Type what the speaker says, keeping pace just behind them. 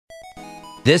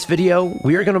This video,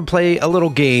 we are going to play a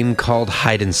little game called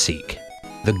hide and seek.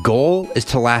 The goal is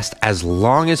to last as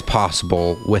long as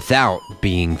possible without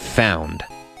being found.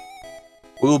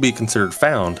 We will be considered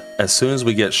found as soon as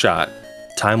we get shot.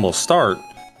 Time will start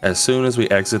as soon as we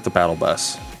exit the battle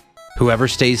bus. Whoever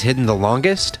stays hidden the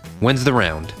longest wins the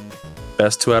round.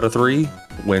 Best 2 out of 3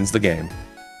 wins the game.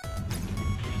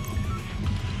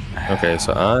 Okay,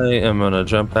 so I am gonna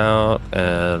jump out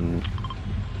and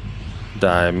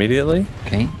die immediately.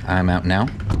 Okay, I'm out now.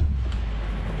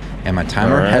 And my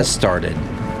timer has started.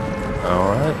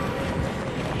 Alright.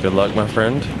 Good luck, my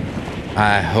friend.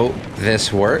 I hope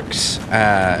this works.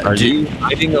 Are you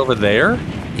hiding over there?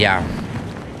 Yeah.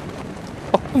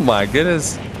 Oh my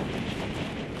goodness.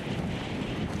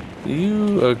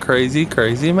 You a crazy,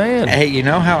 crazy man. Hey, you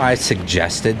know how I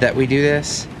suggested that we do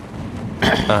this?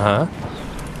 Uh-huh.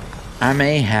 I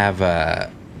may have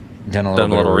done a little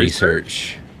bit of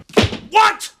research.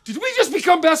 What? Did we just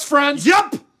become best friends?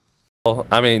 Yup! Well,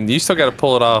 I mean, you still got to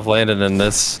pull it off landing in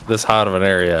this hot of an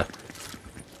area.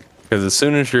 Because as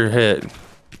soon as you're hit,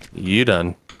 you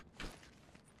done.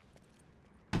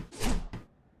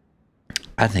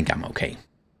 I think I'm okay.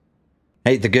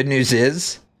 Hey, the good news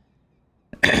is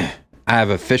I have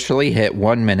officially hit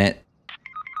 1 minute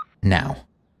now.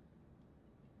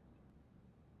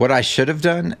 What I should have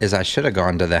done is I should have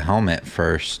gone to the helmet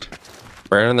first.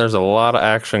 Brandon, there's a lot of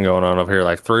action going on over here,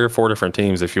 like 3 or 4 different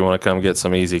teams if you want to come get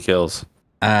some easy kills.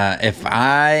 If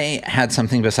I had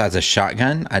something besides a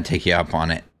shotgun, I'd take you up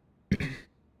on it.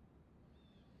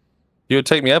 You would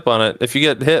take me up on it. If you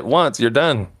get hit once, you're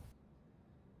done.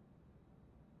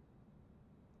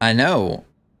 I know.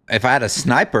 If I had a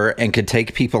sniper and could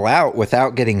take people out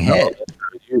without getting hit.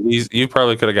 You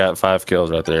probably could have got 5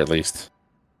 kills right there at least.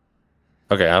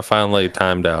 Okay, I finally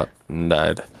timed out and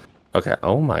died. Okay,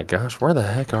 oh my gosh, where the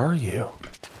heck are you?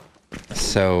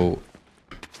 So...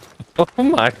 Oh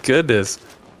my goodness.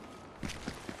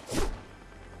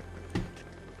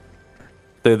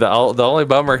 Dude, the only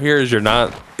bummer here is you're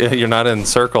not in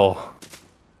circle.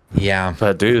 Yeah.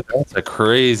 But dude, that's a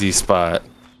crazy spot.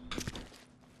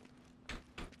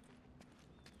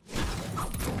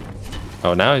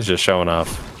 Oh, now he's just showing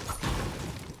off.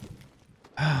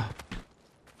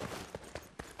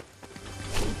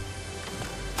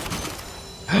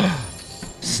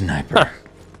 Sniper.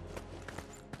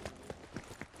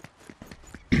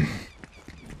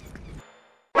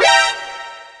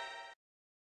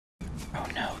 Oh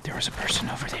no, there was a person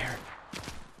over there.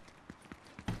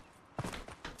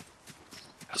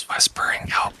 I was whispering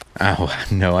help. Oh,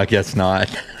 no, I guess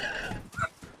not.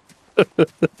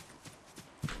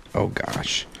 Oh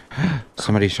gosh.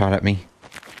 Somebody shot at me.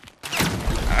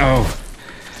 Oh.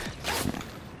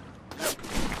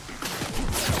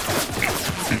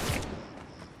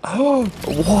 Oh,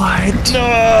 what?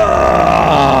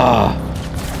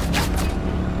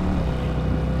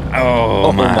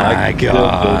 Oh my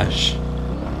gosh.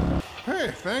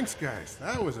 Hey, thanks, guys.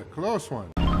 That was a close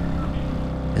one.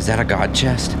 Is that a god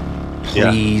chest?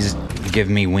 Please give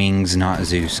me wings, not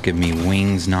Zeus. Give me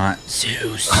wings, not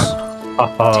Zeus.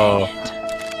 Oh.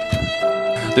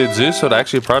 Dude, Zeus would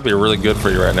actually probably be really good for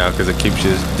you right now because it keeps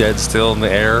you dead still in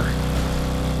the air.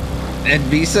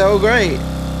 It'd be so great.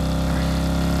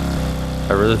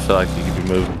 I really feel like you could be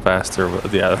moving faster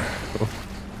with the other.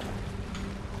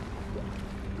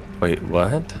 Wait,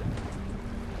 what?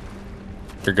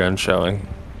 Your gun's showing.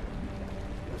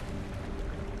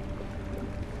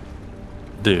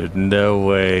 Dude, no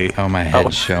way. Oh, my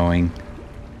head's showing.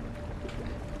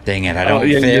 Dang it, I don't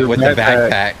yeah, fit your with the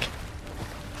backpack.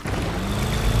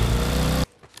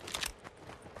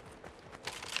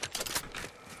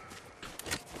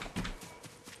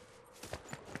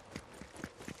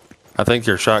 I think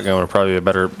your shotgun would probably be a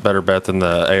better bet than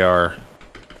the AR.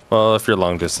 Well, if you're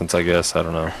long distance, I guess. I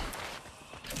don't know.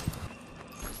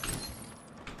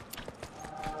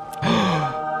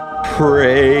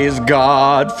 Praise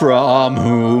God from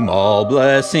whom all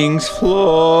blessings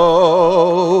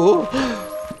flow.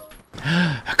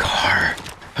 A car.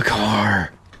 A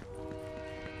car.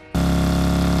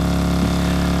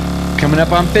 Coming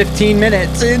up on 15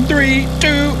 minutes in 3,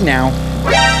 2, now.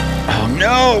 Oh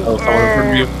no. Oh, someone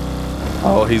from you.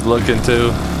 Oh, he's looking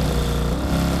too.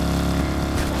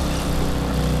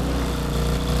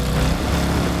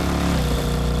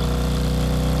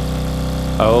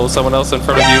 Oh, someone else in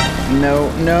front of you.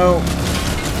 No, no.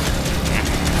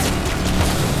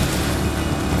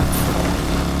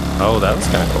 Oh, that was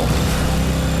kind of cool.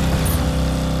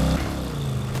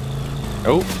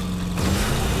 Oh.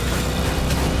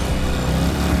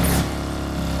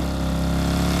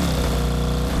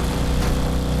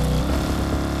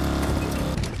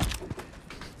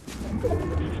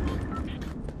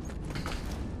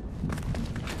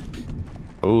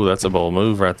 Oh, that's a bold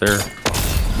move right there.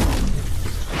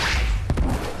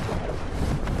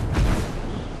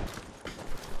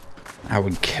 I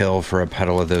would kill for a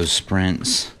pedal of those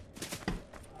sprints.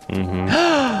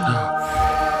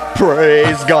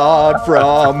 Praise God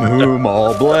from whom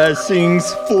all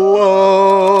blessings flow.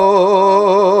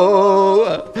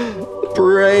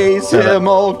 Praise him,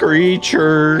 all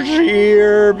creatures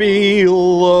here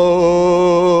below.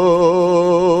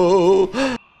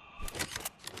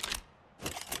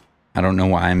 I don't know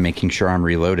why I'm making sure I'm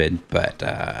reloaded, but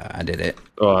I did it.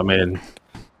 Oh, I mean,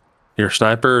 you're a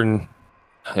sniper, and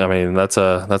I mean that's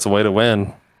a way to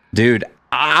win. Dude,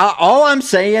 all I'm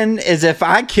saying is if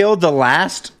I killed the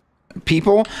last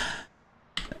people,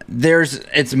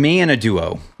 it's me and a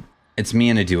duo. It's me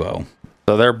and a duo.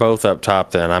 So they're both up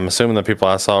top then. I'm assuming the people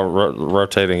I saw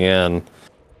rotating in,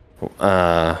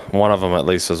 one of them at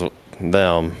least was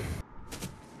them.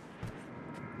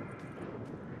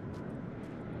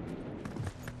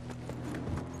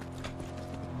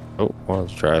 Oh,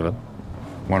 one's driving.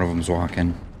 One of them's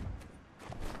walking.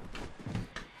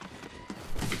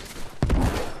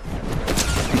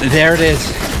 There it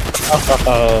is.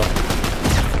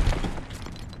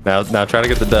 Now try to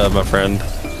get the dub, my friend.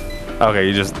 Okay,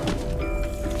 you just...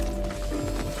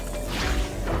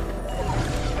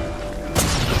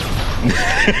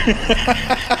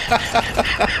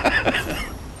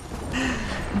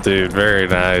 Dude, very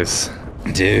nice.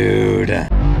 Dude.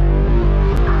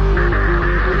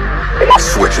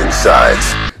 Switching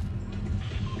sides.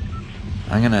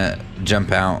 I'm gonna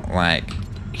jump out like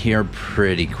here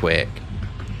pretty quick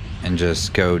and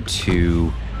just go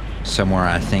to somewhere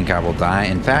I think I will die.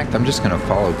 In fact, I'm just gonna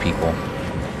follow people.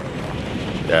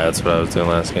 Yeah, that's what I was doing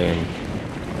last game.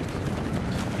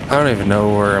 I don't even know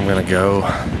where I'm gonna go.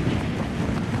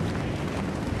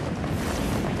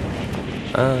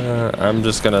 I'm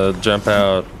just gonna jump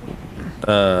out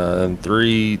in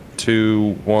 3,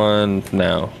 2, 1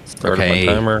 now. Start Okay.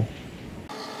 my timer.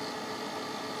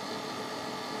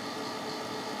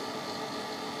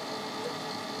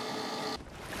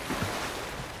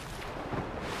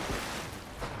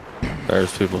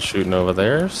 There's people shooting over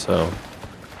there, so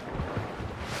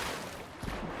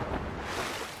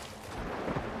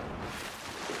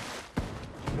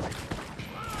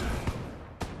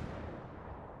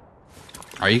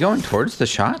Are you going towards the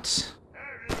shots?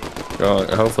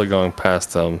 hopefully going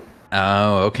past them.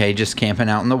 Oh, okay, just camping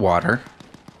out in the water.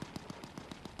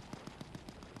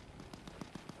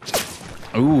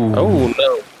 Ooh. Oh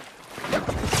no!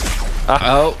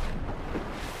 Oh.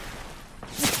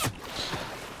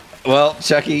 Well,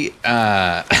 Chucky,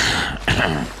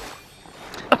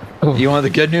 you want the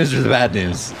good news or the bad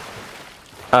news?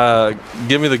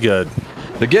 Give me the good.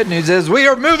 The good news is we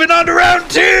are moving on to round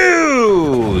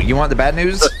 2. You want the bad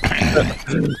news?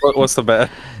 What's the bad?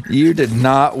 You did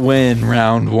not win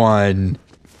round 1.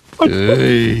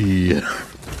 Hey.